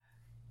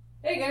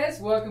Hey guys,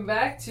 welcome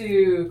back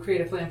to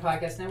Creative Flame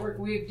Podcast Network.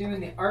 We're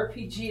doing the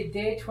RPG a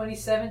Day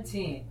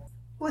 2017.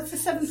 What's the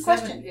seventh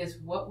question? Is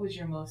what was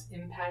your most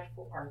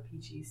impactful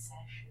RPG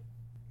session?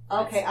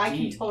 Okay, I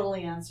can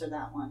totally answer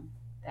that one.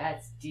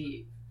 That's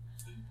deep.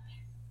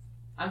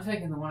 I'm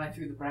thinking the one I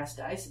threw the brass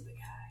dice at the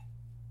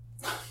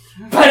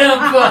guy.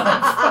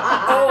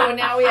 Oh,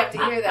 now we have to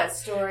hear that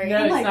story.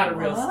 No, it's like, not a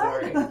real what?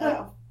 story.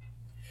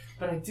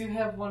 But I do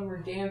have one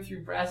where Dan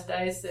threw brass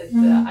dice at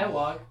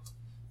iWalk.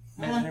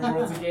 Imaginary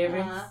Worlds of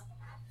Gaming.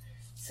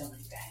 So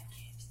many bad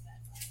games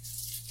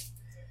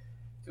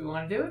that. Do we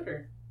want to do it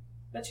or?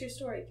 What's your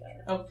story,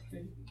 Tyler? Do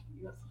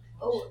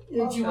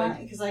you want?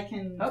 Because I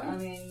can. Okay. I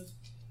mean.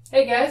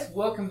 Hey guys,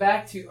 welcome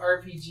back to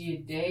RPG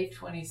a Day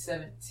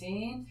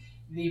 2017.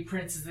 The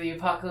Princes of the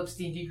Apocalypse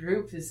D&D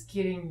group is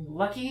getting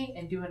lucky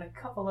and doing a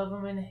couple of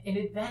them in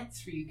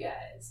advance for you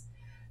guys.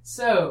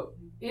 So,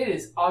 it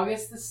is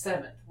August the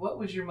 7th. What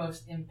was your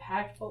most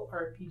impactful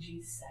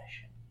RPG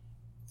session?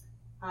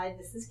 Hi,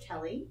 this is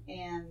Kelly,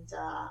 and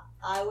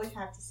I would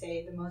have to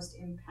say the most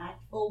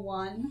impactful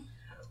one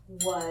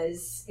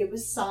was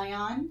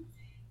Scion.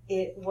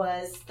 It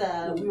was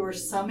we were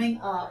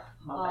summing up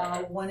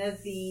one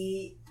of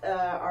the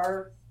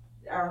our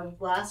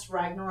last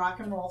Ragnarok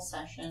and Roll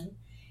session,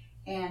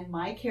 and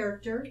my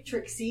character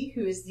Trixie,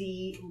 who is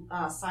the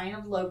Scion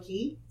of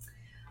Loki,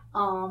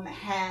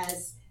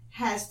 has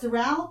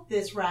throughout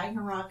this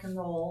Ragnarok and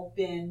Roll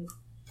been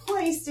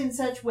placed in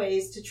such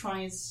ways to try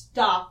and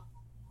stop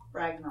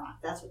Ragnarok.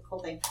 That's what the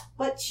whole thing.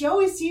 But she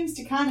always seems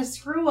to kind of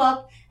screw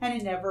up, and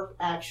it never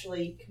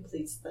actually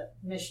completes the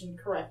mission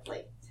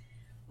correctly.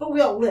 But we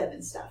all live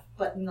and stuff.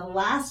 But in the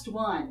last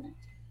one,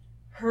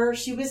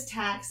 she was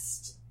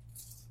tasked,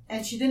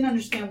 and she didn't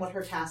understand what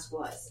her task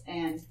was,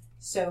 and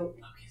so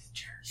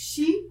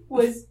she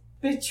was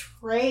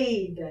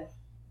betrayed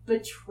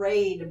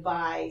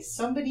by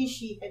somebody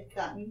she had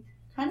gotten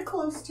kind of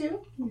close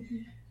to. Mm-hmm.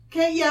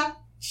 Okay, yeah.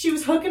 She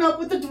was hooking up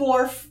with the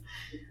dwarf,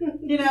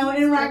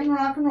 in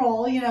Ragnarok and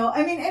Roll,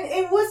 I mean, and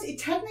it was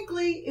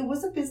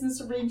a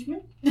business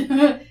arrangement.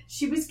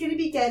 She was going to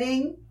be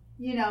getting,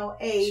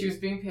 She was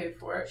being paid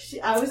for it.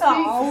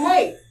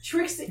 Hey,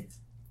 Trixie,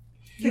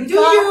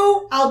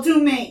 you, I'll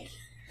do me.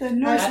 The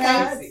Norse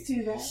gods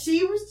do that.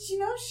 She was,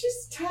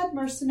 she's a tad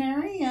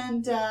mercenary,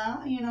 and,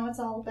 it's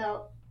all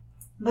about,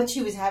 but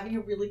she was having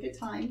a really good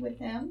time with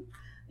him.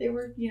 They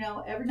were,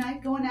 every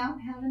night going out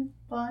and having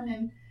fun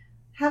and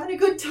having a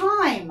good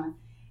time.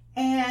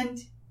 And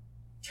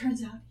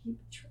turns out he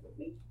betrayed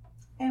me.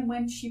 And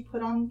when she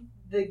put on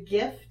the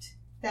gift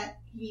that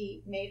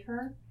he made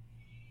her,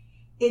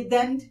 it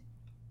then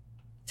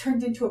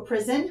turned into a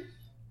prison.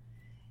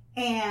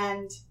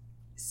 And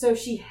so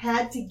she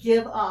had to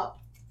give up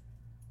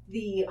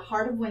the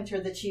Heart of Winter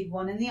that she'd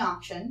won in the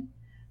auction.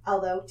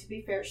 Although, to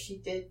be fair, she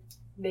did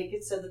make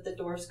it so that the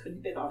doors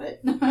couldn't bid on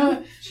it.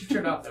 She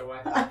turned off their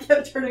Wi-Fi. I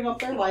kept turning off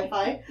their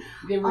Wi-Fi.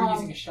 They were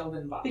using a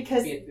Sheldon box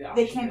because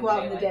they can't go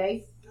out in the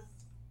day.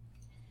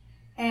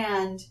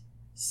 And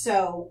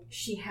so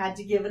she had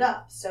to give it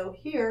up. So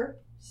here,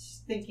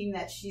 she's thinking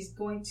that she's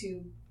going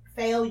to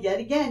fail yet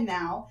again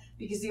now,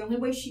 because the only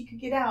way she could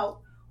get out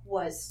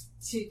was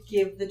to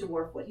give the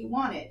dwarf what he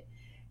wanted.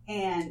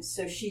 And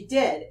so she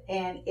did.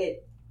 And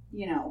it,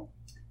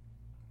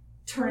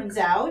 turns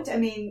out, I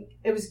mean,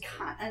 it was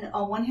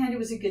on one hand, it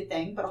was a good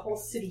thing, but a whole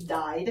city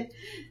died.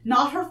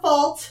 Not her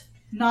fault,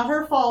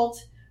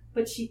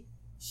 but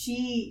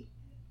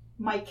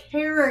my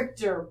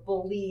character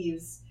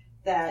believes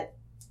that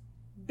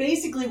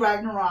basically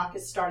Ragnarok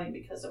is starting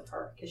because of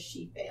her, because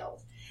she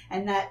failed.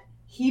 And that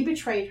he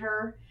betrayed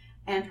her,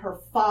 and her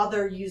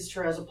father used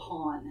her as a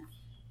pawn,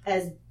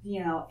 and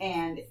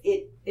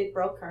it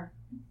broke her.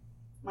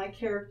 My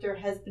character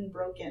has been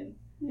broken.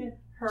 Yeah.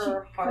 Her she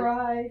heart.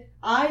 Cried.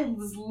 I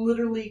was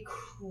literally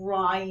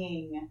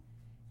crying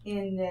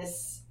in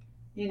this,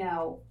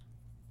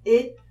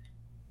 it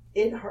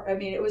hurt. I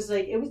mean, it was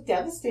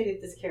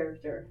devastated, this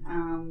character.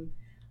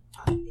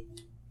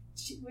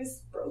 She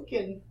was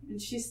broken,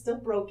 and she's still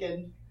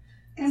broken.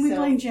 And we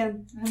blame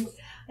Jen.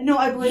 No,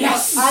 I blame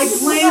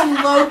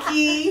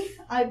Loki.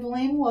 I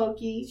blame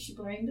Loki. She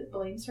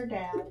blames her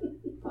dad.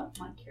 But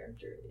my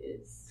character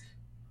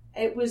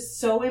it was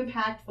so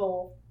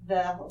impactful,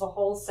 the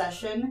whole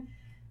session,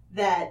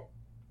 that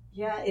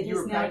it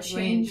has now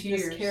changed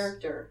this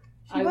character.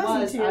 I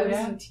was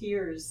in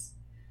tears,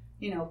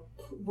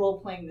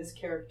 role playing this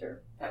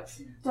character.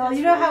 Well,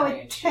 you know how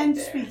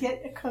intense we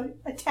get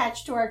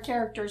attached to our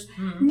characters.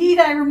 Mm-hmm. Need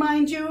I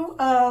remind you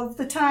of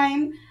the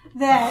time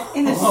that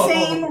in the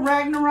same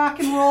Ragnarok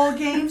and Roll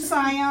game,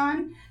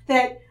 Scion,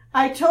 that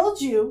I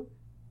told you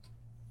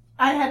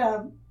I had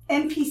a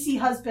NPC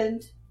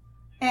husband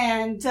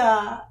and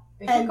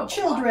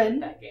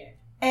children. That game.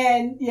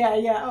 And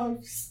yeah. Oh,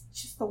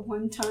 just the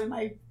one time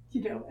I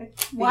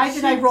why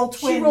did I roll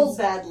twins? She rolled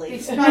badly. They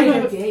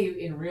spent a day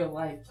in real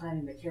life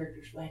planning the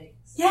characters' weddings.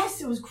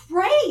 Yes, it was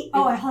great.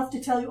 Oh, I'll have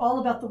to tell you all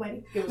about the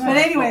wedding. It was But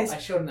wonderful. anyways. I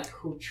showed him that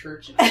cool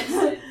church.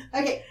 And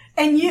Okay.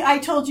 And I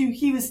told you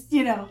he was,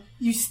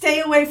 you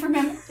stay away from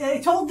him. I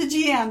told the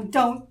GM,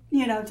 don't,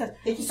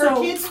 Her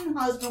kids and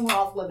husband were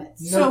off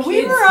limits. No so we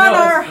kids, were on no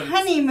our husbands.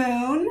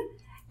 honeymoon,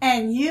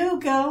 and you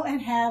go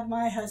and have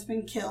my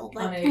husband killed,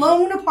 On like a-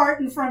 blown apart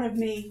in front of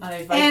me, on a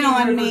and Viking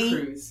on river me.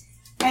 cruise.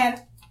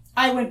 And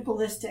I went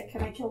ballistic,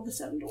 and I killed the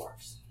 7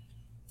 dwarfs.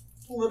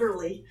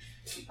 Literally.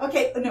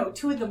 Okay, no,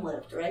 2 of them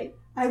lived, right?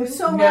 I was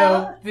so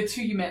No, the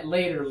 2 you met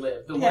later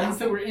lived. The Yeah. ones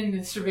that were in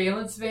the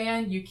surveillance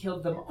van, you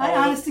killed them all. I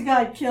honest to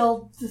God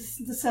killed the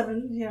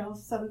 7,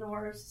 7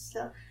 dwarfs and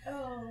stuff.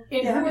 Oh.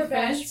 In Yeah. her We're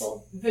defense,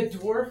 bashful. the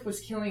dwarf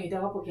was killing a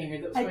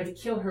doppelganger that was I going to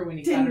kill her when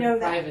he didn't got her know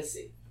that.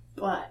 privacy.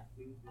 But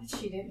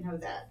She didn't know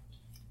that.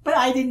 But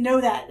I didn't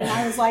know that, and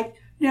I was like,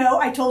 no,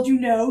 I told you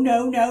no,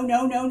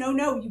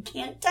 you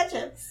can't touch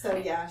it. So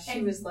yeah, she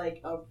And- was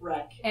like a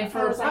wreck. and for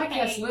I our was like,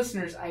 podcast hey.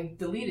 listeners, I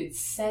deleted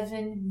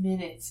 7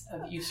 minutes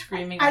of you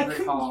screaming I her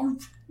couldn't. call.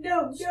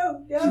 No.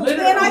 Literally,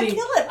 Can I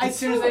kill it? As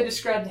soon as I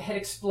described the head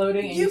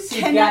exploding and You you see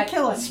a cannot guy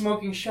kill him.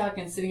 smoking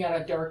shotgun sitting out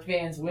a dark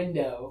van's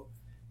window,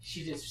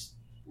 she just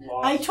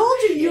lost I told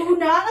you, her you're shit.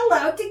 not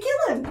allowed to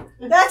kill him.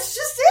 That's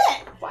just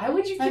it. Why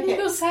would you give me Okay.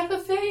 those type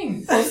of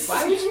things?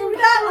 Why would you You're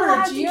not empower a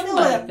allowed to GM kill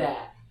like him.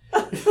 that?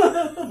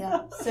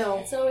 Yeah. So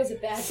It's always a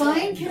bad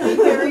sign thing. can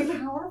be very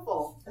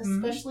powerful,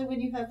 especially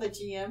when you have a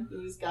GM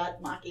who's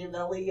got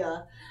Machiavelli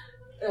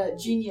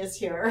genius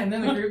here. And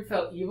then the group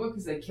felt evil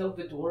because they killed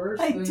the dwarves.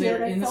 I and did, they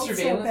were I in the felt so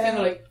surveillance van. bad.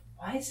 They're like,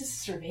 "Why is this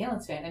a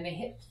surveillance van?" And they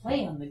hit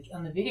play on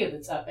the video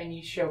that's up, and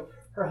you show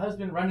her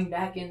husband running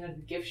back into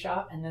the gift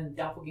shop, and then the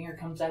doppelganger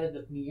comes out of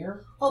the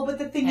mirror Oh, but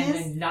the thing and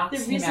is, then knocks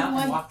the him reason out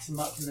why- and locks him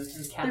up in the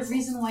the castle.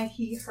 reason why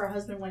her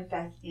husband went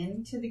back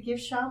into the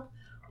gift shop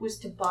was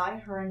to buy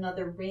her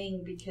another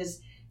ring because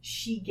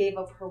she gave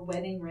up her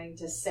wedding ring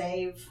to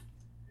save.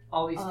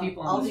 all these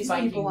people all on this these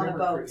Viking people on a river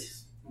boat.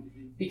 cruise.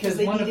 Because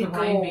they one of the needed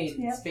Rhine gold. maidens,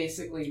 Yep.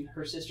 basically,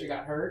 her sister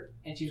got hurt,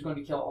 and she was going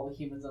to kill all the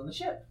humans on the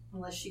ship.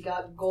 Unless she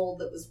got gold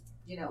that was,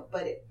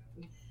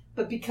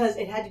 but because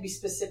it had to be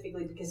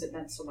specifically because it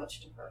meant so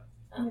much to her.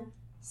 Yeah.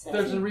 So,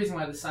 There's a reason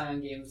why the Scion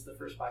game is the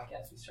first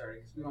podcast we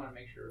started, because we want to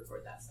make sure to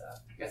record that stuff.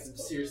 We got some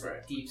seriously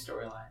Right. deep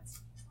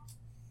storylines.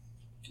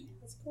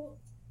 That's cool.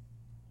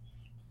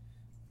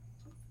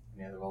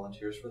 Any other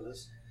volunteers for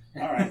this?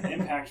 All right,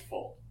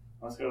 impactful.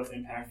 Let's go with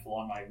impactful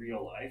on my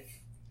real life.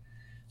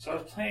 So I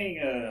was playing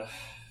I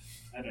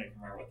don't even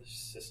remember what the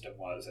system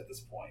was at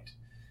this point.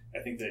 I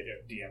think the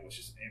DM was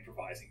just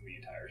improvising the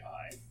entire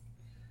time.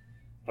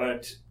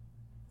 But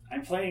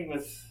I'm playing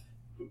with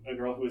a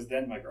girl who was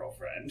then my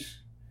girlfriend.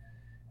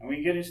 And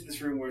we get into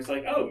this room where it's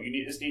like, oh,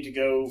 you just need to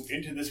go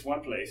into this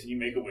one place and you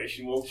make a wish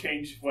and we'll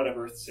change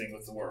whatever thing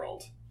with the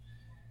world.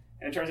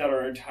 And it turns out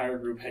our entire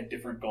group had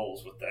different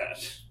goals with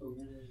that.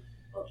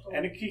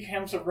 And it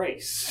becomes a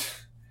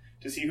race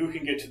to see who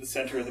can get to the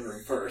center of the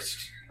room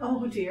first.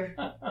 oh dear.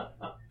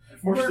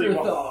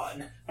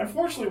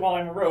 Unfortunately, while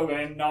I'm a rogue,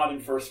 I am not in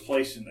first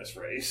place in this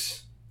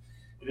race.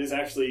 It is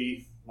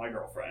actually my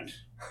girlfriend.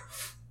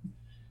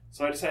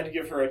 So I decided to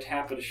give her a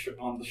tap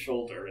on the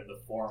shoulder in the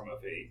form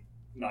of a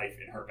knife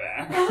in her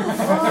back.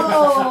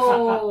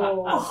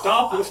 Oh.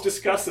 Stop, let's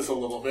discuss this a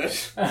little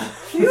bit.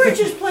 You were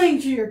just playing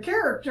to your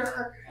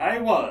character. I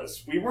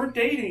was. We weren't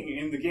dating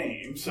in the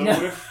game, so... No.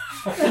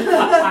 Did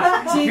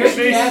Good you-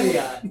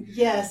 caveat.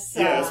 Yes.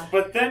 Yes,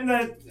 but then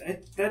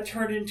that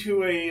turned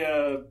into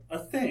a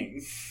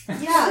thing.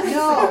 Yeah,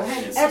 no.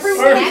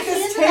 Everyone Sorry. at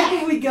this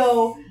table, we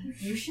go,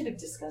 you should have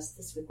discussed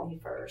this with me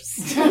first.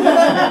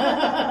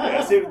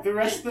 Yes, the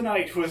rest of the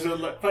night was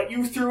but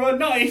you threw a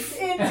knife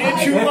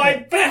into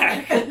my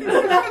back!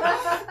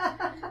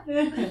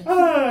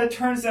 It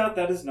turns out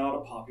that is not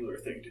a popular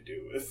thing to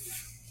do with.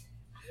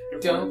 your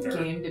Don't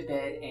partner. game to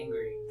bed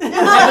angry.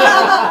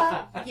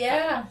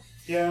 Yeah.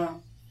 Yeah.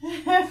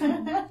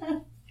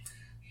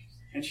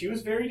 And she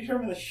was very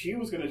determined that she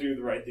was going to do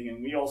the right thing,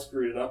 and we all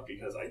screwed it up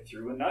because I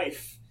threw a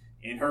knife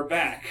in her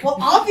back. Well,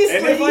 And if I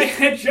obviously,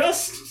 had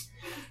just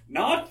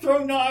not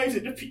thrown knives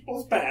into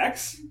people's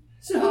backs,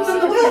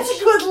 well, that's a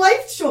good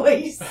life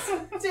choice,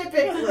 Who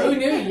typically.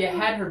 knew you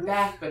had her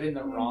back, but in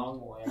the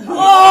wrong way?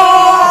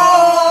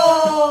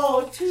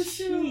 Oh, touche.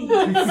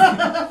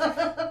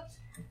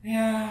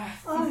 yeah,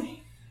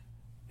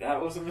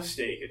 that was a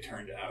mistake, it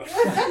turned out.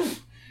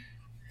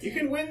 You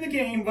can win the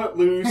game, but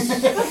lose. Lose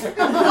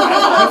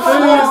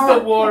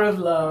the war of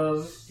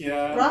love.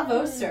 Yeah.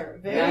 Bravo, sir.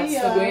 Very,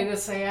 That's the way the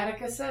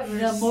sciatica severs.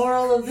 the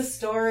moral of the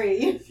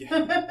story.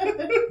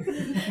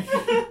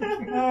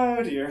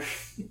 Oh, dear.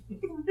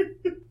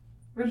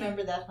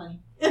 Remember that, honey.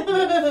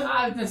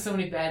 I've done so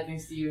many bad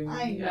things to you, and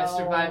I I know.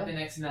 survived the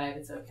next night.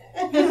 It's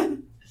okay.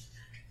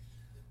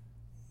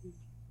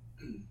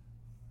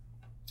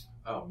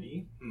 Oh,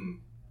 me?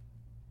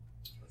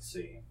 Let's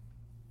see.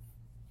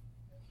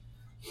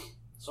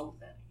 So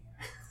many.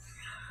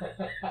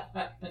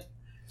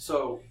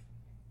 So,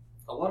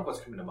 a lot of what's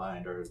coming to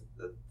mind are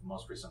the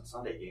most recent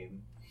Sunday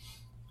game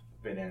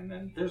been in,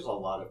 and there's a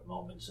lot of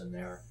moments in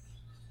there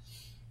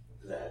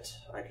that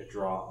I could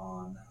draw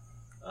on.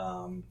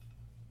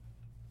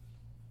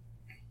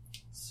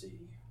 Let's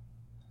see.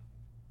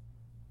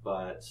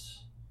 But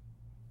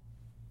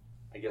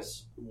I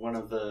guess one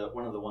of the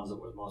ones that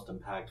was most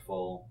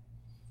impactful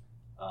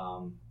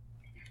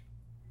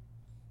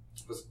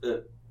was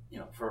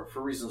for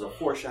reasons of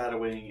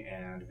foreshadowing,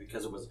 and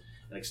because it was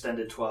an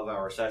extended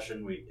 12-hour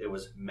session, it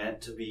was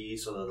meant to be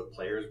so that the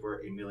players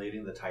were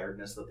emulating the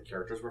tiredness that the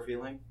characters were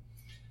feeling.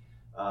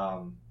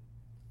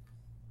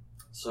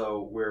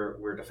 So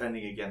we're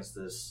defending against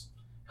this,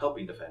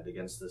 helping defend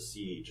against the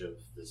siege of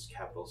this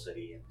capital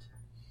city, and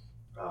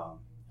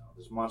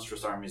there's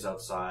monstrous armies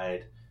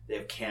outside. They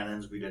have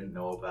cannons we didn't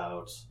know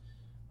about.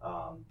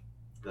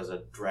 There's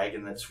a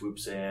dragon that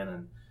swoops in,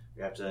 and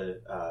we have to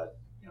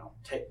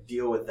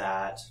deal with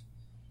that.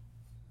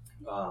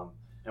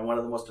 And one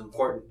of the most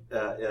important,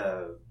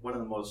 one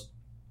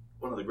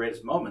of the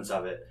greatest moments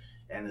of it,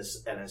 and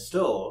is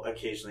still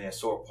occasionally a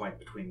sore point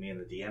between me and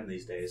the DM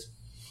these days.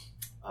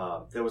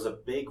 There was a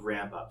big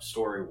ramp up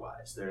story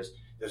wise. There's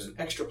an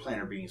extra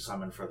planar being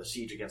summoned for the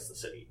siege against the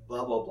city.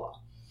 Blah blah blah.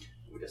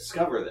 We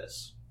discover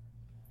this.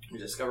 We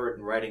discover it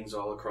in writings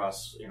all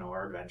across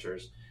our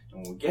adventures.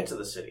 And when we get to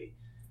the city,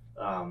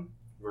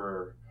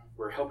 we're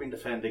helping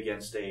defend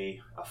against a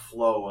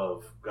flow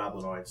of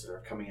goblinoids that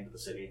are coming into the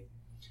city.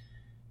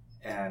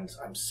 And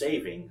I'm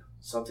saving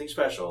something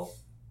special.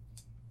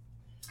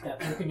 Yeah,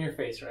 look in your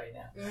face right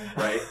now.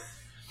 Right?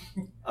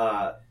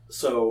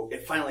 So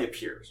it finally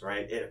appears,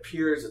 right? It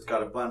appears, it's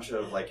got a bunch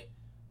of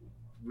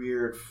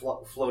weird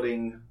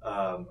floating,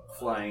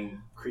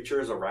 flying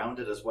creatures around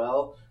it as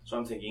well. So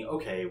I'm thinking,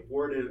 okay,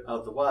 worded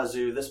out the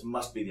wazoo, this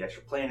must be the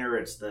extra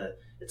planar. It's a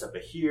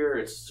Behir,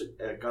 it's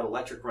got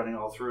electric running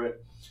all through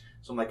it.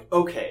 So I'm like,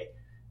 okay,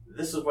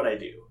 this is what I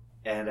do.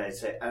 And I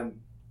say,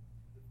 I'm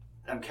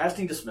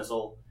casting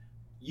Dismissal.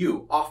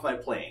 You, off my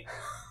plane.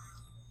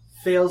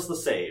 Fails the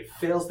save,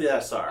 fails the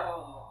SR.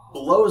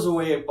 Blows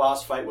away a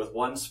boss fight with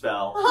one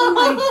spell. Oh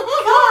my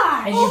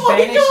god! And you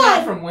banish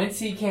him from whence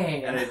he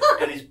came. And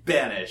he's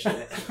banished.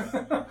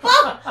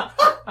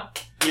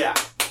 Yeah.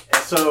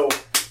 And so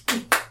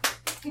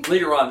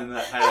later on in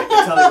that night, I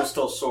could tell he was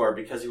still sore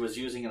because he was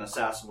using an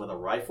assassin with a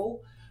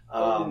rifle.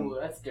 Ooh,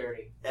 that's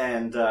dirty.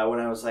 And when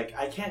I was like,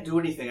 I can't do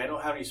anything, I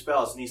don't have any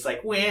spells, and he's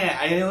like, wah,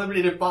 I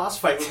eliminated a boss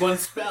fight with one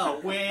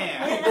spell, wah. You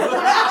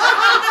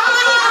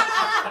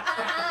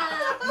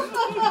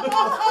took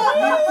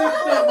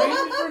the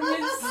wind from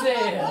his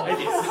sail. I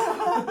did.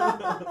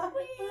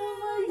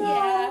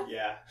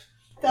 Yeah.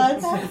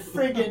 That's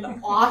friggin'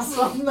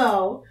 awesome,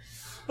 though.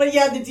 But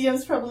yeah, the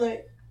DM's probably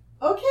like,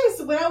 okay,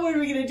 so now what are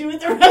we going to do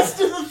with the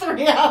rest of the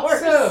 3 hours?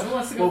 So, who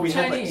wants to go We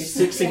had Chinese?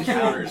 6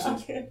 encounters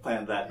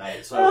planned that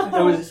night, so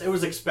it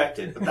was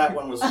expected, but that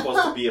one was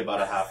supposed to be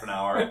about a half an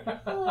hour,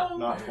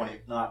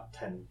 not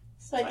 10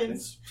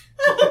 seconds.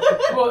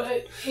 Well,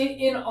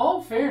 in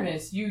all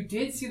fairness, you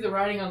did see the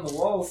writing on the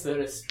wall, so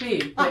to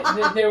speak.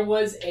 That there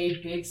was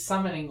a big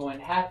summoning going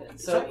to happen.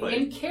 So Exactly.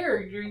 in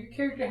character, your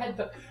character had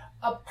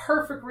a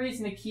perfect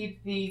reason to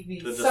keep the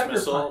sucker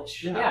dismissal.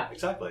 punch. Yeah,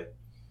 exactly.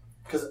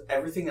 Because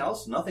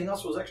nothing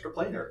else was extra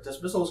planar.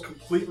 Dismissal was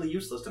completely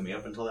useless to me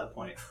up until that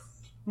point.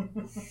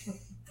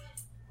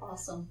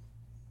 Awesome.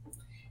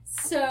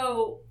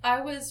 So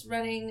I was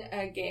running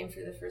a game for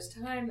the first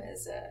time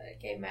as a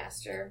game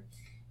master,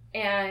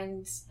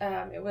 and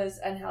it was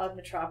Unhallowed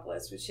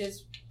Metropolis, which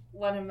is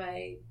one of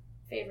my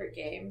favorite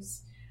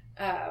games,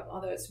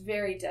 although it's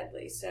very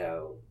deadly,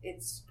 so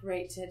it's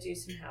great to do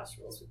some house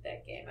rules with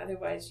that game.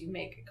 Otherwise, you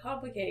make a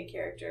complicated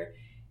character,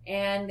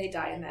 and they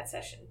die in that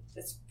session.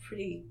 That's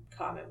pretty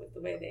common with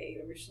the way they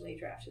originally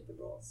drafted the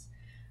rules.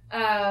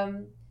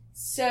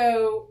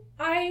 So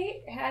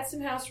I had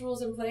some house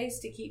rules in place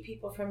to keep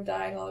people from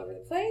dying all over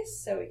the place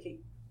so we could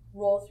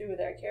roll through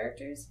with our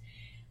characters.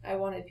 I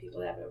wanted people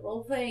to have a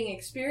role-playing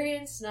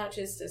experience, not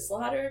just a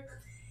slaughter.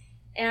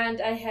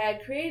 And I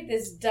had created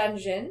this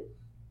dungeon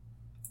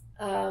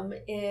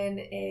in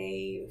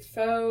a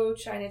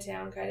faux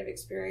Chinatown kind of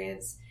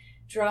experience,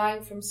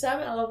 drawing from some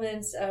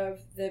elements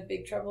of the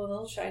Big Trouble in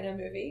Little China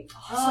movie.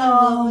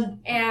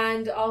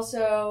 And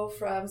also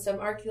from some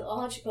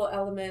archaeological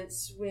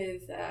elements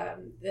with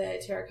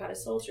the terracotta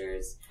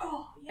soldiers.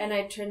 And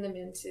I turned them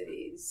into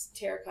these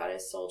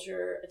terracotta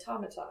soldier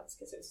automatons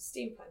because it was a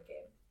steampunk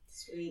game.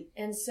 Sweet.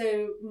 And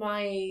so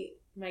my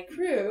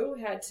crew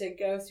had to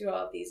go through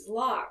all of these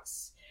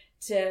locks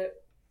to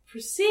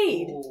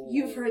proceed. Ooh,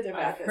 You've heard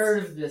about I've this.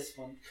 heard of this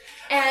one.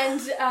 And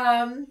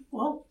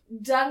Well,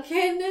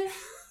 Duncan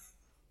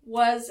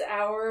was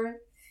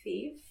our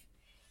thief,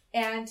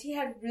 and he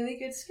had really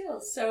good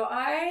skills. So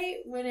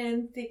I went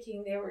in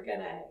thinking they were going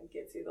to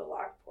get through the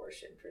lock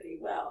portion pretty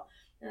well.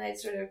 And I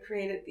sort of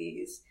created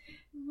these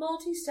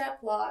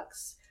multi-step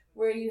locks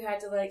where you had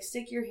to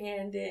stick your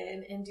hand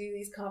in and do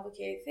these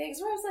complicated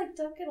things. Where I was like,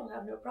 Duncan will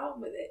have no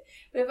problem with it.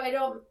 But if I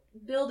don't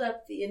build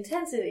up the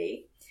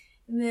intensity,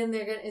 then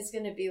it's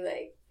going to be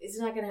it's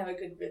not going to have a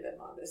good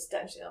rhythm on this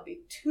dungeon. It'll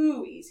be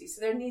too easy.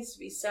 So there needs to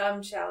be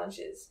some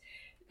challenges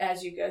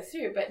as you go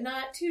through, but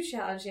not too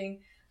challenging.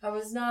 I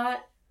was not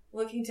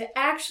looking to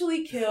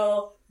actually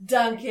kill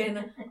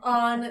Duncan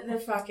on the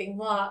fucking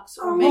locks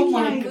or make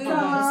him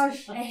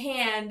lose a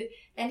hand,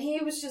 and he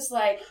was just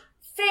like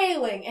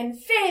failing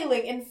and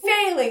failing and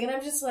failing, and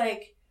I'm just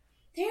like,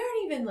 they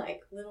aren't even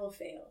like little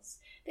fails.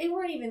 They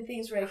weren't even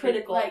things where I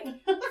could like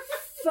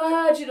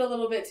fudge it a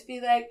little bit to be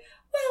like,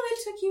 well, it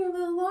took you a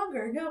little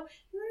longer. No,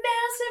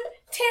 massive,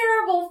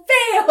 terrible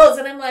fails.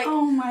 And I'm like,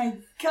 oh my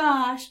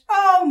gosh.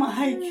 Oh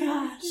my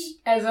gosh.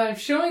 As I'm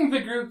showing the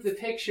group the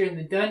picture in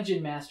the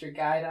Dungeon Master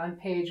Guide on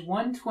page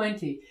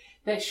 120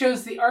 that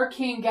shows the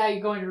arcane guy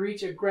going to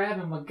reach a grab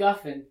a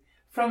MacGuffin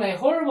from a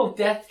horrible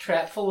death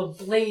trap full of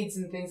blades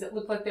and things that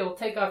look like they will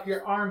take off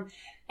your arm,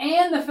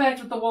 and the fact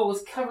that the wall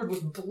was covered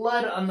with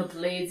blood on the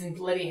blades and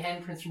bloody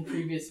handprints from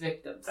previous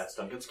victims. That's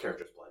Duncan's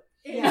character's blood.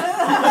 yeah.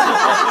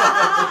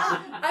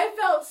 I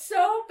felt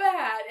so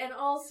bad, and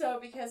also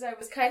because I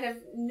was kind of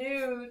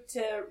new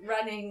to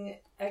running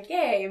a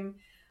game,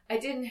 I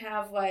didn't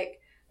have like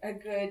a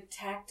good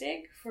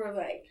tactic for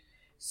like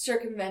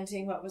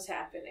circumventing what was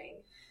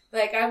happening.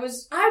 Like I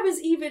was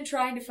even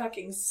trying to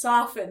fucking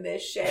soften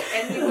this shit,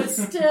 and he was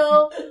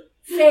still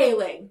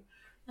failing.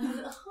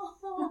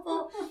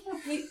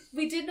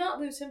 We did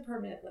not lose him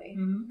permanently,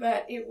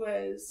 but it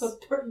was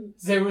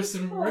there was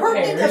some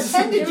Permanent repairs.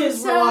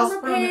 appendages were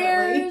lost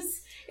permanently.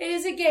 It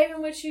is a game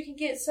in which you can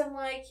get some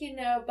like, you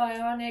know,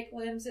 bionic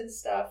limbs and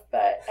stuff,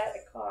 but at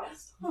a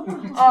cost.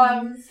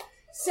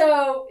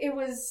 So it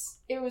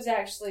was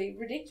actually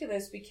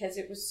ridiculous because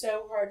it was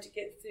so hard to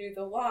get through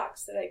the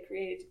locks that I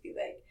created to be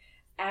like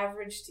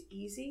average to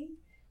easy,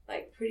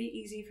 like pretty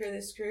easy for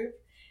this group,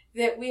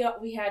 that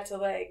we had to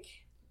like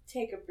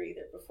take a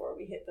breather before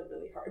we hit the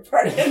really hard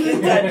part of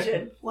the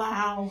dungeon.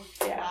 Wow.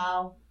 Yeah.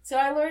 Wow. So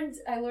I learned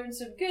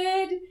some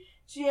good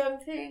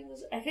GM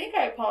things. I think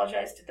I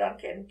apologized to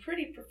Duncan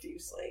pretty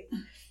profusely.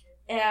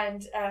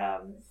 And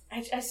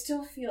I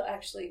still feel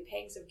actually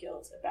pangs of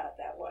guilt about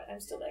that one. I'm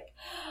still like,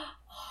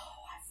 oh,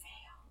 I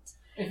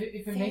failed.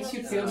 If it makes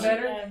you feel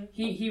better,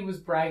 he was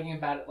bragging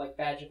about it like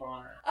badge of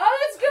honor. Oh,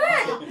 that's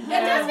good.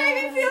 That does make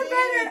me feel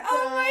better.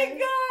 Oh my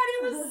god,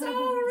 it was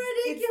so ridiculous.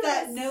 It's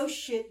that no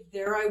shit,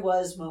 there I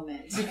was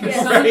moment. Because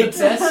some of the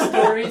best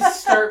stories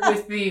start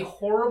with the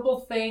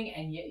horrible thing,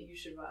 and yet you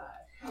survive.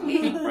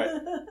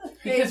 Right.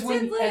 Because They did as a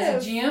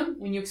live. GM,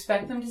 when you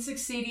expect them to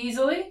succeed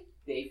easily,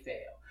 they fail.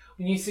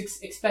 When you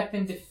expect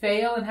them to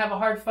fail and have a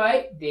hard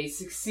fight, they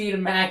succeed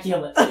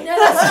immaculately. No,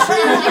 that's true,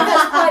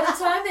 because by the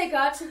time they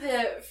got to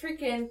the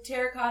freaking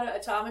terracotta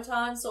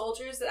automaton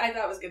soldiers, that I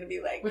thought was going to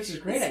be like, Which is a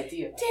great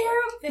idea.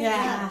 terrible.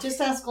 Yeah, just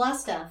ask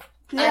Glassstaff.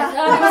 I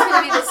thought it was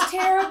going to be this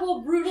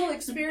terrible, brutal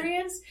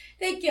experience.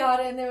 They got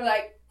it and they were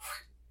like,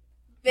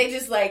 they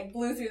just like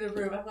blew through the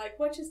room. I'm like,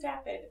 what just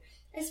happened?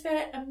 I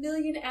spent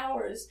 1,000,000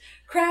 hours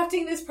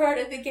crafting this part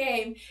of the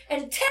game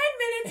and 10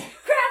 minutes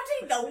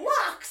crafting the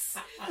locks.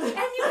 And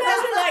you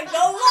guys were like, the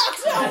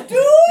locks are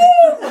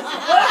doomed!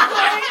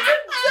 I'm going to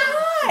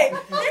die!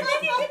 And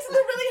then you get to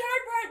the really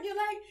hard part and you're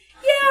like,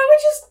 yeah, we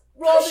just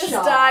roll this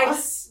Pshaw.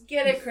 dice,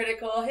 get a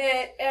critical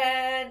hit,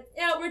 and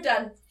yeah, we're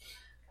done.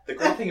 The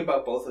great thing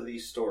about both of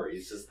these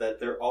stories is that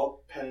they're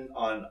all dependent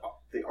on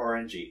the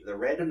RNG, the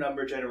random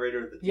number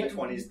generator, the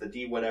D20s, the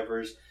D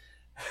whatevers.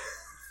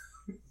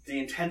 The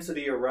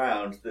intensity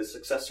around the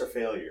success or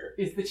failure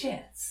Is the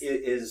chance.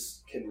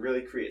 can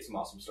really create some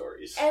awesome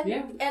stories.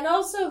 And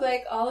also,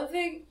 like, all of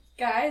the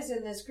guys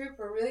in this group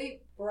are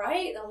really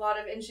bright. A lot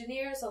of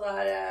engineers, a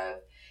lot of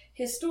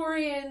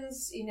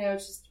historians, you know,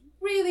 just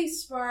really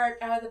smart,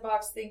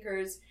 out-of-the-box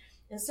thinkers.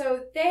 And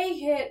so they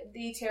hit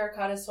the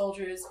terracotta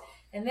soldiers,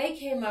 and they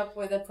came up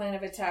with a plan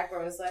of attack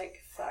where I was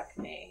like, fuck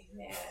me,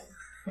 man.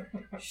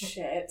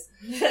 Shit.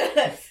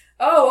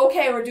 Oh,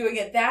 okay, we're doing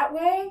it that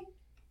way?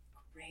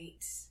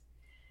 Great.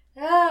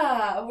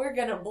 We're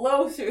gonna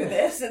blow through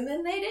this, and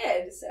then they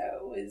did.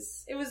 So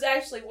it was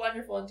actually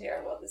wonderful and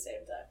terrible at the same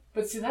time.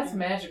 But see, that's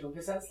magical,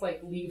 because that's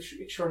like League of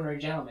Extraordinary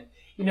Gentlemen.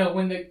 You know,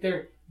 when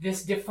they're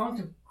this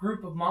defunct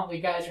group of motley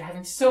guys are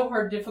having so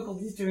hard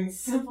difficulties doing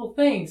simple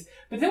things,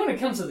 but then when it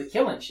comes to the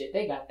killing shit,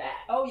 they got that.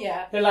 Oh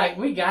yeah. They're like,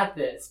 we got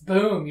this.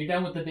 Boom, you're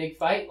done with the big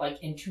fight,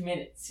 like in 2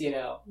 minutes, you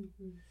know.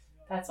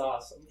 That's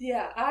awesome.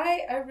 Yeah,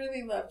 I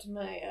really loved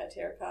my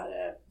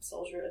terracotta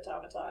soldier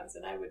automatons,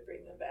 and I would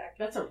bring them back.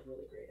 That's a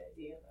really great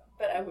idea, though.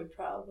 But I would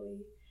probably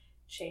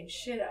change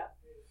shit up.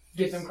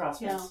 Give them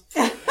crossbows.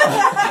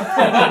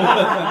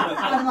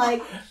 I'm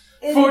like,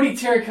 40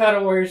 terracotta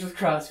warriors with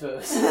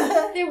crossbows.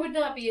 There would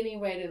not be any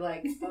way to,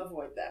 like,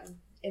 avoid them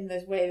in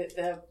the way that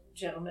the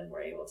gentlemen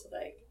were able to,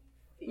 like,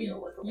 be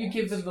workable. You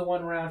give them the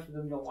one round for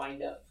them to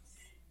wind up.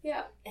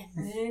 Yeah, and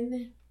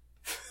then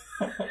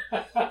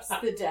it's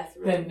the death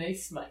room. Then they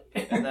smite.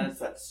 And then it's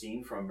that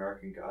scene from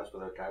American Gods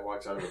where the guy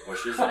walks out of the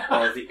bushes and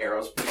all of the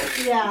arrows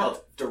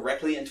melt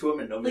directly into him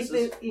and no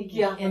misses.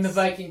 When the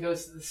Viking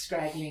goes to the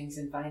Scraglings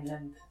in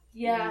Vineland.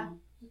 Yeah.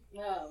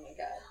 Oh my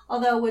god.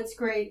 Although what's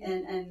great,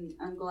 and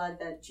I'm glad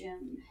that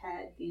Jim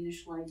had the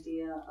initial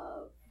idea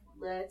of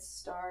let's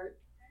start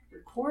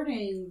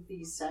recording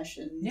these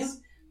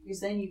sessions because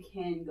then you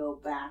can go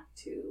back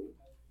to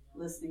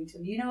listening to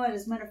them. You know what?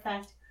 As a matter of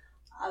fact,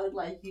 I would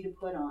like you to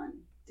put on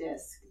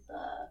disc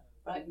the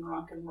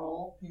Ragnarok and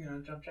Roll. You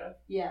know, jump drive.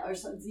 Yeah, or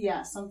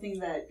something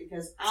that,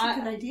 because That's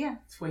a good idea.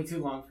 It's way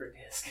too long for a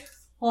disc.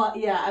 Well,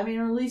 yeah, I mean,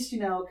 or at least,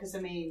 because, I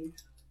mean,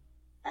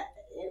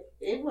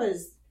 it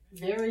was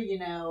very,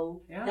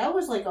 that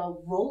was like a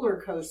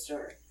roller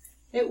coaster.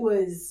 It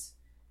was,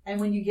 and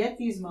when you get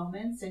these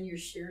moments and you're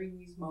sharing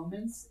these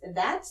moments,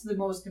 that's the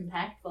most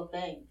impactful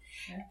thing.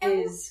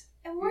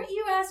 And weren't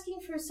you asking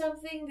for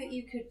something that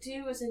you could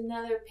do as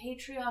another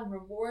Patreon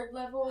reward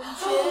level,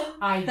 Jim?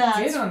 I That's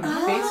did on the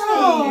right.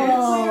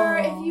 Facebook. Where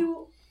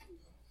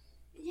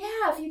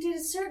if you did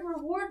a certain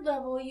reward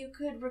level, you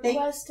could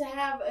request to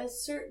have a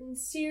certain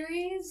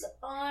series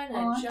on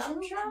a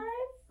jump drive.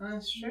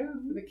 That's true.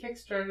 For the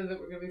Kickstarter that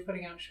we're going to be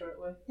putting out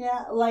shortly.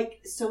 Yeah,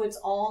 so it's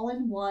all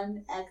in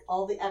one,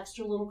 all the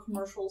extra little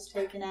commercials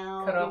taken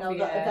out, Cut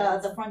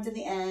off the front and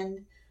the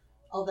end.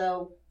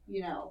 Although,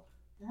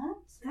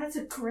 That's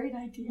a great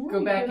idea.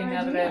 Go back, good and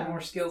now that I idea. have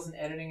more skills in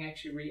editing,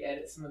 actually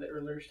re-edit some of the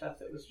earlier stuff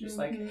that was just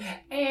Mhm.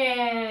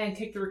 and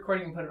take the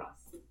recording and put it on.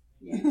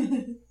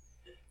 Yeah.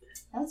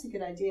 That's a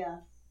good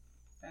idea.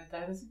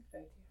 That is a good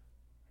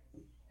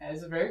idea. That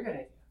is a very good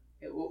idea.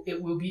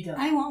 It will be done.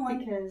 I want one.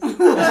 Because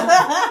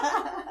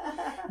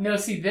No,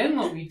 see, then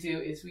what we do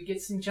is we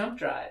get some jump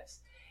drives,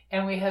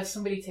 and we have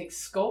somebody take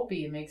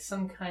Sculpey and make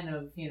some kind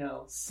of,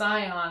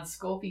 Scion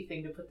Sculpey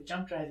thing to put the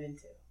jump drive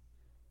into.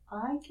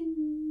 I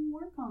can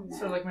work on that.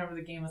 So, remember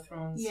the Game of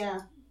Thrones Yeah.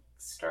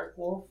 Stark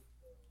Wolf?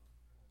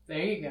 There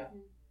you go.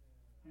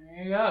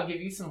 There you go. I'll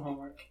give you some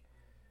homework.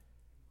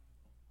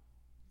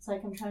 It's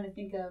like I'm trying to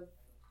think of.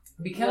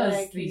 Because What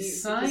I can the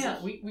use, Scion,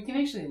 because we can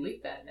actually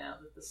leak that now,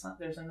 that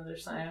there's another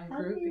Scion How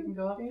group do that can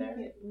go up bake there.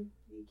 it?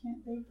 You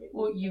can't bake it.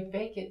 Well, you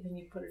bake it, then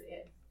you put it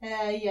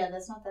in. Yeah,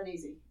 that's not that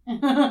easy.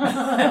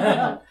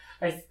 I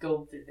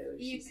scrolled through those.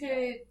 You She's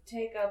could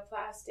take a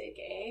plastic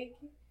egg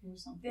Or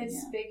something, that's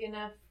yeah. big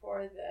enough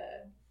for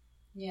the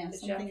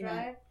Something jump that-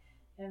 drive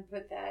and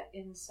put that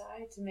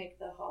inside to make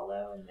the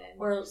hollow, and then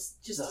Or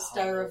just The a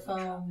hollow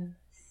styrofoam,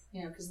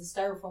 because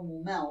the styrofoam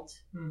will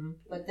melt, Mm-hmm.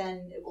 but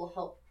then it will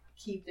help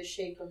keep the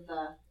shape of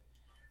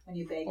when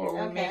you bake Or it.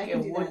 we'll Okay, I make a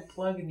can do wood that.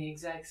 plug in the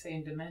exact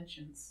same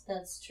dimensions.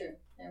 That's true.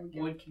 There we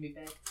go. Wood can be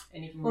baked,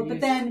 and you can Well,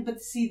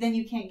 reuse then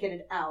you can't get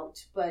it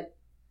out. But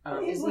it.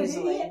 as Would it-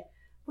 easily.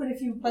 What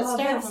if you But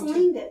styrofoam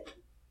Vaselined it?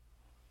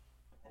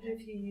 what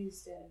if you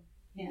used a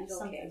Yeah, needle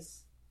something.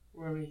 case?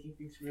 We're making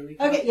things really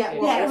Okay, yeah,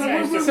 complicated. well, Yeah,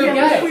 That's nice. So, Keep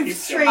guys, going. we've Keep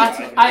straight-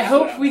 going. I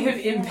hope we have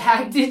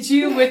impacted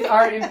you with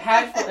our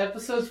impactful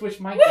episodes, which,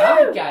 my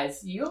God,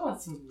 guys, you all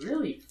had some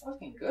really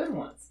fucking good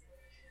ones.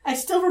 I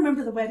still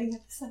remember the wedding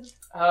episode.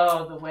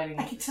 Oh, the wedding.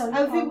 I could tell you.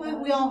 I think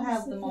all we all about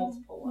have it. the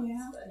multiple ones.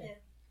 Yeah.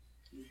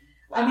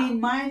 but- I mean,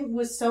 mine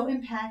was so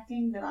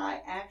impacting that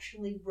I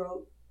actually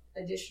wrote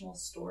additional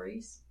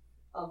stories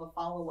of a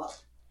follow-up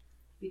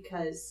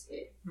because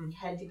it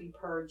had to be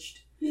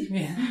purged.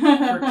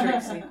 Yeah, for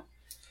Trixie.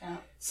 Yeah.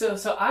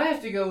 So I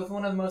have to go with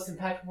one of the most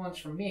impactful ones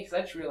for me, because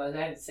I just realized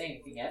I didn't say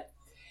anything yet.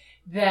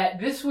 That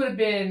this would have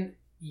been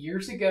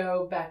years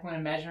ago, back when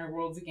Imaginary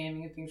Worlds of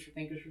Gaming and Things for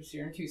Thinkers was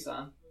here in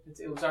Tucson.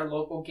 It was our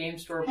local game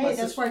store. Hey, plus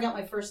that's this- where I got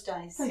my first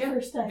dice. My Yeah,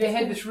 first time. They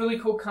had this really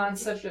cool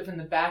concept of in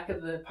the back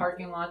of the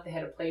parking lot, they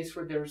had a place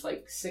where there was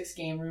 6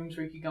 game rooms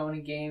where you could go in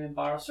a game and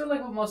borrow. Sort of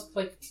like what most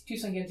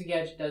Tucson Games and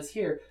Gadget does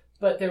here.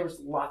 But there was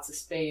lots of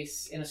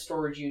space in a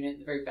storage unit in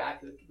the very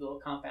back of the little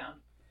compound.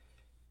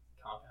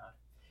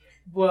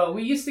 Well,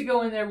 we used to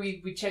go in there,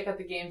 we'd check out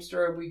the game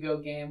store, we'd go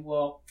game.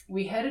 Well,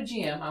 we had a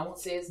GM, I won't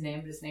say his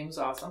name, but his name was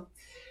awesome.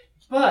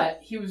 But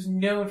he was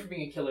known for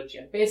being a killer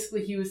GM.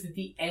 Basically, he was at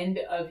the end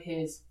of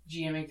his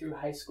GMing through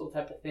high school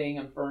type of thing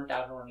and burnt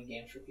out on running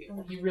games for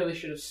people. He really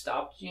should have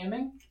stopped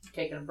GMing,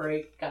 taken a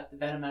break, got the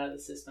venom out of the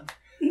system.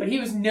 But he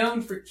was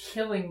known for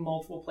killing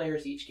multiple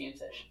players each game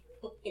session.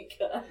 Oh my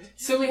god.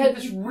 So we had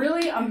this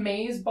really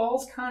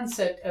amazeballs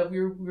concept of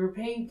we were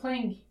playing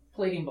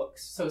plating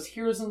books. So it's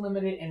Heroes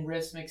Unlimited and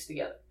Rifts mixed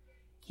together.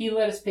 He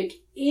let us pick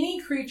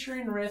any creature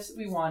in Rifts that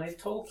we wanted,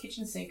 total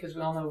kitchen sink, because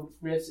we all know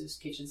Rifts is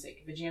kitchen sink.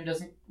 If a GM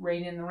doesn't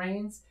rein in the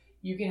reins,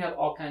 you can have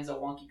all kinds of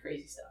wonky,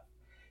 crazy stuff.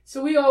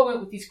 So we all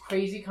went with these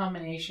crazy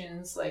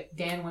combinations. Like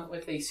Dan went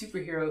with a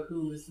superhero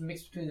who was the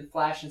mix between the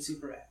Flash and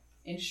Superman.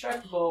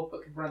 Indestructible,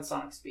 but could run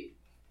sonic speed.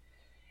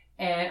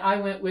 And I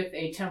went with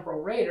a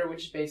Temporal Raider,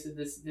 which is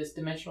basically this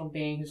dimensional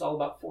being who's all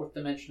about fourth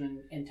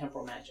dimension and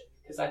temporal magic.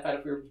 Because I thought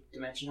if we were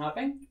dimension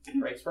hopping, it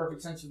makes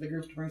perfect sense for the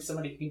group to bring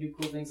somebody who can do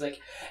cool things like,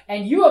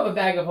 and you have a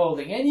bag of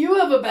holding, and you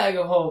have a bag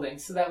of holding.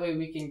 So that way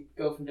we can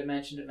go from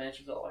dimension to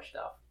dimension with all our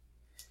stuff.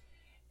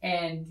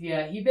 And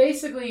yeah, he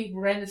basically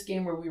ran this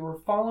game where we were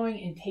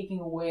following and taking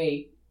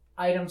away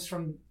items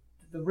from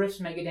the Rift's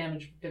Mega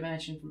Damage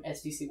dimension from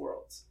SDC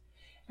Worlds.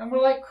 And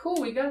we're like,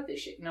 cool, we got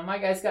this shit. Now my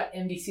guy's got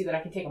MDC that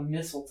I can take a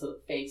missile to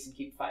the face and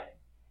keep fighting.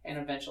 And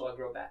eventually I'll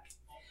grow back.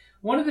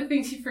 One of the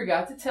things he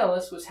forgot to tell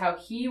us was how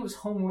he was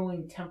home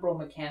ruling temporal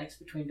mechanics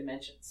between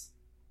dimensions.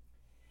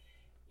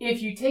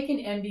 If you take an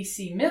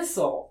MDC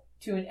missile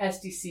to an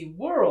SDC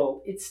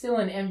world, it's still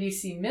an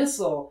MDC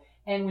missile.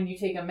 And when you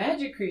take a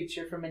magic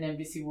creature from an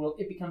MDC world,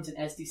 it becomes an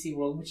SDC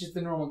world, which is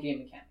the normal game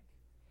mechanic.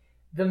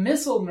 The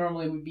missile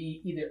normally would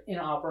be either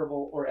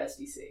inoperable or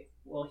SDC.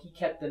 Well, he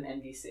kept them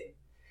MDC.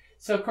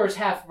 So, of course,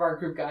 half of our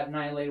group got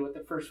annihilated with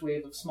the first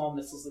wave of small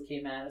missiles that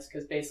came at us,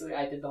 because basically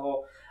I did the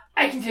whole,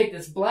 I can take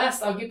this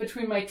blast, I'll get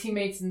between my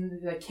teammates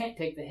and I can't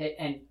take the hit,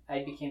 and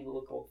I became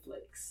little gold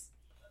flakes.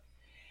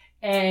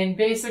 And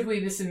basically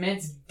this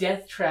immense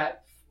death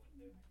trap,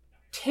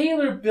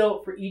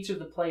 tailor-built for each of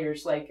the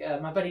players, like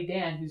my buddy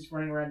Dan, who's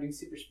running around doing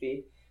super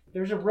speed,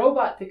 there's a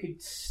robot that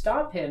could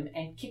stop him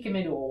and kick him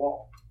into a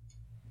wall.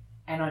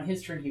 And on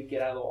his turn, he would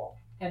get out of the wall.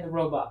 And the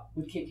robot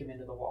would kick him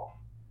into the wall.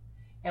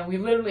 And we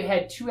literally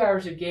had 2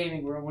 hours of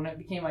gaming where when it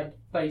became my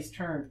buddy's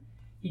turn,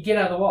 he'd get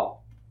out of the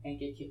wall and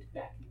get kicked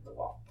back into the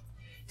wall.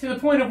 To the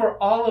point of where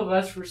all of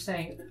us were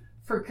saying,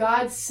 for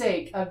God's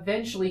sake,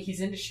 eventually he's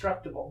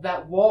indestructible.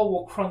 That wall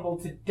will crumble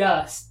to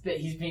dust that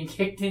he's being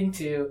kicked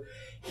into.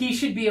 He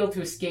should be able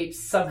to escape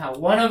somehow.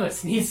 One of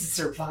us needs to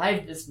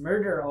survive this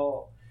murder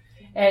hole.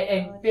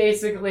 And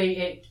basically,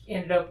 it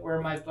ended up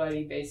where my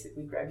buddy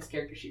basically grabbed his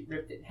character sheet,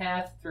 ripped it in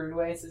half, threw it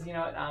away, and says, you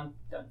know what, I'm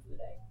done for the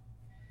day.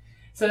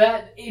 So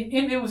that,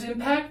 it was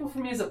impactful for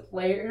me as a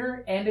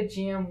player and a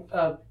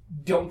GM.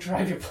 Don't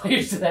drive your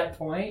players to that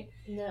point.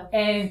 No.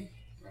 And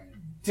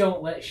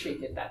don't let shit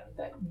get that.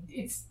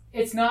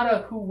 It's not a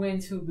who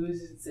wins, who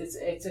loses.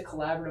 It's a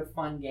collaborative,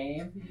 fun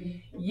game.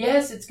 Mm-hmm.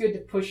 Yes, it's good to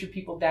push your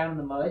people down in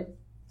the mud.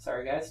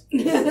 Sorry, guys.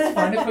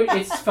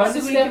 It's fun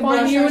to step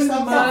on you in the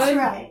mud. That's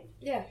right.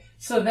 Yeah.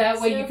 So that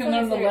way you So can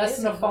learn the there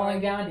lesson is of falling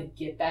hard. down and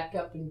get back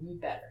up and do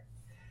better.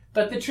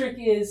 But the trick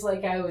is,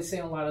 like I always say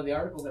in a lot of the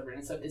articles I've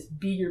written and stuff, is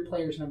be your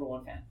player's number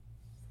one fan.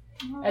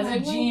 As a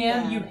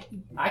GM,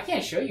 I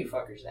can't show you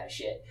fuckers that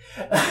shit.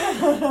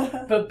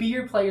 But be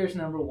your player's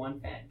number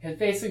one fan. Because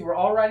basically we're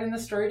all writing the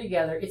story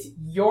together. It's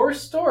your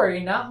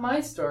story, not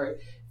my story.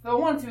 If I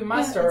want it to be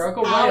my story, I'll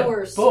go write a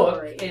book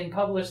story. and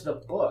publish the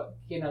book.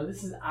 You know,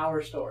 this is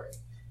our story.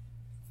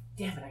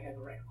 Damn it, I gotta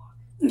go write a book.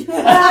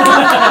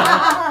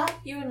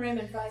 You and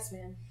Raymond Price,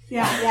 man.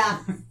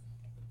 Yeah.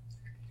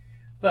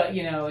 But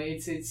you know,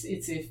 it's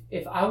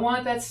if I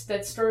want that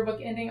storybook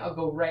ending, I'll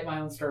go write my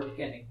own storybook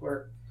ending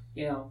where,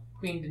 you know,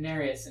 Queen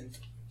Daenerys and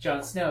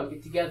Jon Snow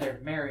get together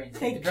and marry and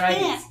take They the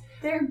dragons. can't.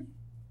 They're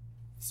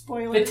The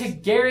spoilers.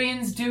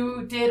 Targaryens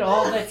did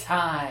all the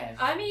time.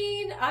 I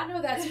mean, I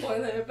know that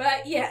spoiler,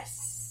 but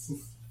yes.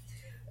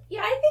 Yeah,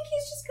 I think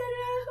he's just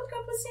gonna hook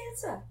up with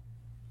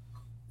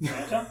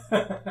Sansa,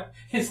 Santa?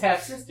 His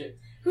half sister,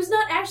 who's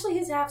not actually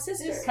his half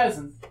sister. his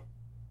cousins.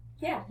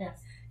 Yeah.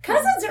 Yes.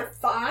 Cousins are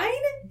fine.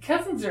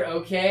 Cousins are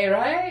okay,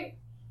 right?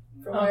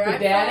 From Uncle where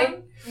I'm Daddy.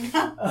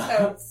 from.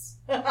 Totes.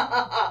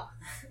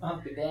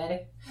 Uncle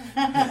Daddy.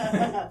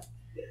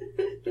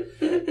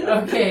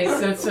 Okay,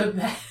 so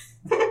that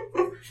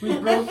we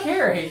broke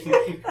Carrie.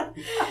 That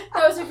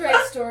was a great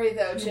story,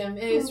 though, Jim.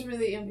 It is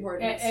really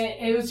important.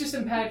 And it was just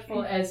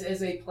impactful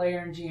as a player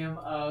and GM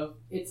of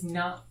it's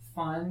not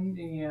fun,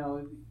 you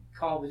know,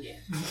 call the game.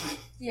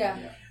 Yeah.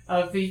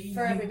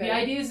 For everybody. The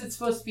idea is it's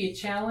supposed to be a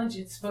challenge.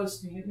 It's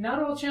supposed to be,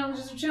 not all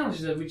challenges are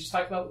challenges. We just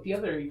talked about with the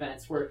other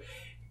events where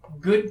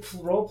good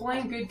role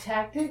playing, good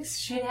tactics,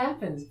 shit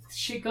happens.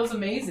 Shit goes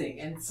amazing.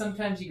 And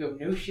sometimes you go,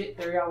 no shit,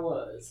 there I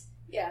was.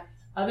 Yeah.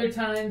 Other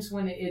times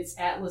when it's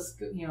Atlas,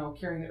 you know,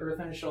 carrying the earth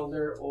on his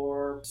shoulder,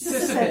 or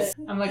Sisyphus.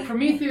 I'm like,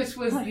 Prometheus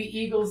was the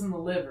eagles and the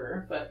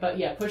liver, but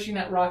yeah, pushing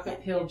that rock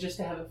uphill just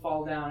to have it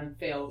fall down and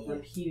fail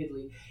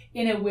repeatedly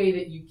in a way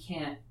that you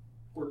can't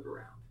work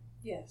around.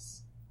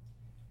 Yes.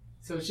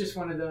 So it's just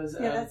one of those,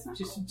 that's not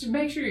just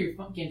make sure your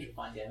games are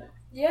fun, damn it.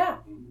 Yeah.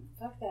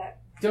 Fuck that.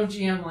 Don't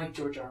GM like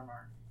George R. R.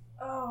 Martin.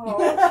 Oh.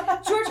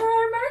 George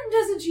R.R. Martin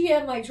doesn't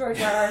GM like George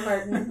R.R.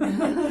 Martin.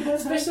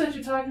 Especially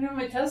after talking to him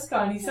at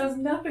TusCon. He sounds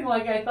nothing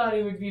like I thought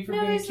he would be for No,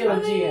 being a he's killer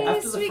really- GM.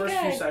 After the sweet first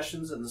guy. few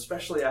sessions, and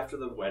especially after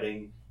the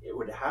wedding, it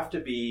would have to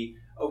be,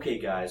 okay,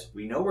 guys,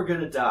 we know we're going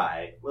to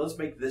die. Well, let's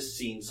make this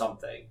scene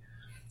something.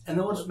 And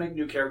then we'll just make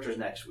new characters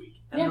next week.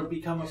 And Yeah. it'll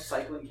become a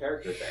cycling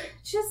character thing.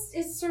 Just,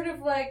 it's sort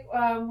of like,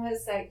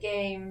 what's that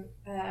game,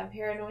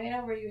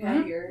 Paranoia, where you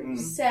have Mhm. your Mhm.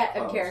 set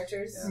of Clones.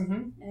 characters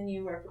Mm-hmm. and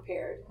you are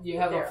prepared. You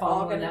have a They're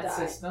all funnel in gonna that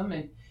die. system,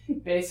 and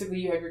basically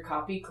you have your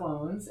copy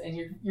clones, and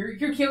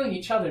you're killing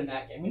each other in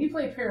that game. When you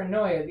play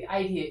Paranoia, the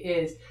idea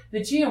is the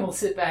GM will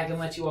sit back and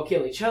let you all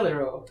kill each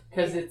other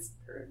because it's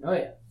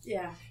Paranoia.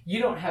 Yeah.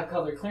 You don't have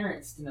color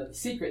clearance to know the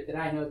secret that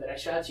I know that I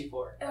shot you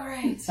for. All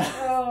right.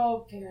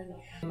 Oh, Paranoia.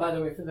 And by the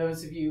way, for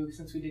those of you,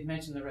 since we did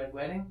mention the Red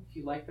Wedding, if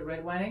you like the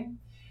Red Wedding,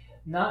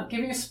 not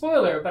giving a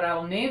spoiler, but I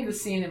will name the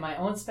scene in my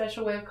own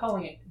special way of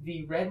calling it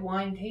the Red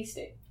Wine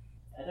Tasting.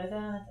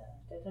 I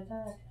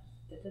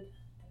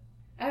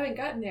haven't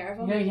gotten there.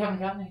 No, you haven't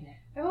gotten it yet.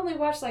 I've only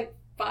watched like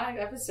 5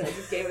 episodes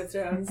of Game of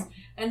Thrones,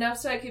 enough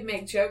so I could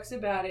make jokes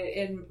about it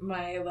in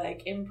my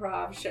like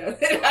improv show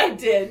that I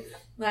did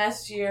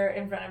last year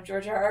in front of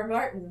George R.R.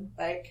 Martin.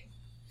 Like,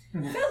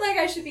 felt like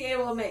I should be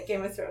able to make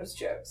Game of Thrones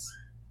jokes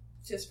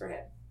just for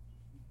him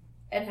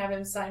and have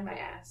him sign my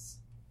ass.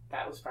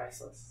 That was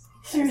priceless.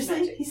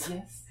 Seriously?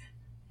 Yes.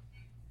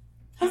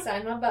 He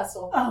signed my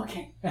bustle. Oh,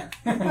 okay. I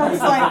was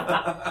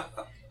like,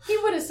 He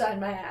would have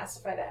signed my ass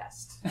if I'd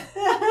asked.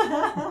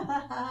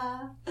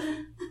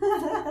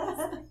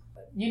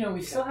 You know,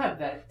 we still have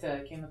that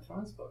Game of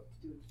Thrones book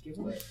to do a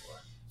giveaway for.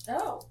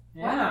 Oh.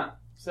 Yeah. Wow.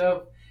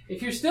 So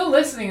if you're still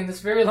listening in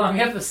this very long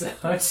episode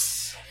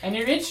and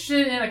you're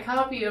interested in a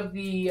copy of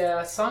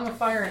the Song of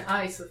Fire and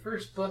Ice, the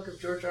first book of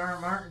George R. R.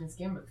 Martin's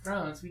Game of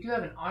Thrones, we do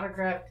have an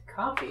autographed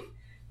copy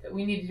that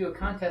we need to do a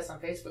contest on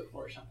Facebook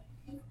for or something.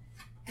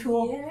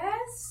 cool.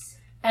 Yes.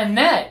 And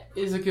that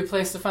is a good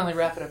place to finally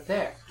wrap it up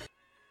there.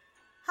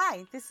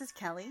 Hi, this is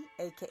Kelly,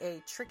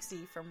 aka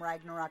Trixie from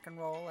Ragnarok and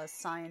Roll, a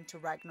Scion to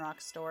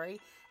Ragnarok story,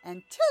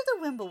 and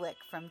Tilda Wimblewick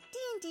from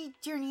D&D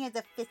Journey of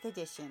the 5th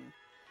Edition.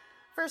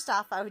 First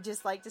off, I would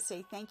just like to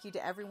say thank you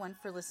to everyone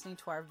for listening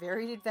to our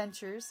varied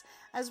adventures,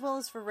 as well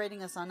as for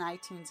rating us on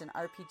iTunes and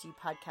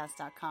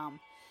RPGpodcast.com.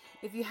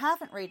 If you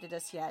haven't rated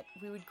us yet,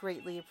 we would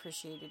greatly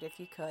appreciate it if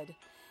you could.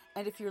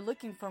 And if you're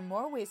looking for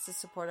more ways to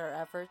support our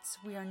efforts,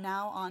 we are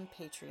now on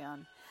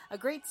Patreon, a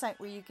great site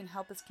where you can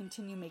help us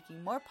continue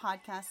making more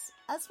podcasts,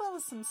 as well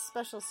as some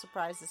special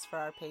surprises for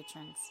our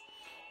patrons.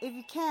 If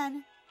you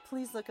can,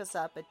 please look us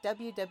up at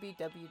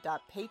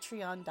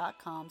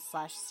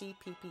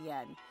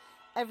www.patreon.com/cppn.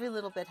 Every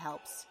little bit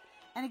helps.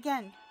 And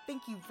again,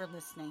 thank you for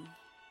listening.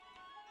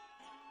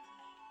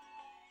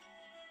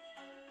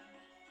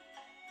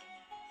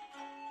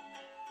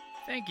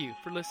 Thank you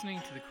for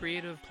listening to the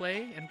Creative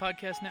Play and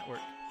Podcast Network.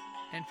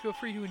 And feel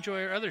free to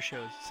enjoy our other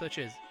shows, such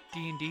as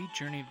D&D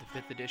Journey of the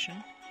 5th Edition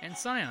and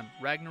Scion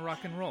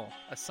Ragnarok and Roll,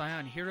 a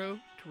Scion hero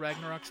to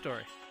Ragnarok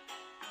story.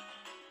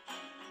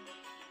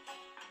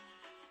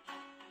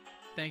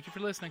 Thank you for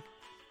listening.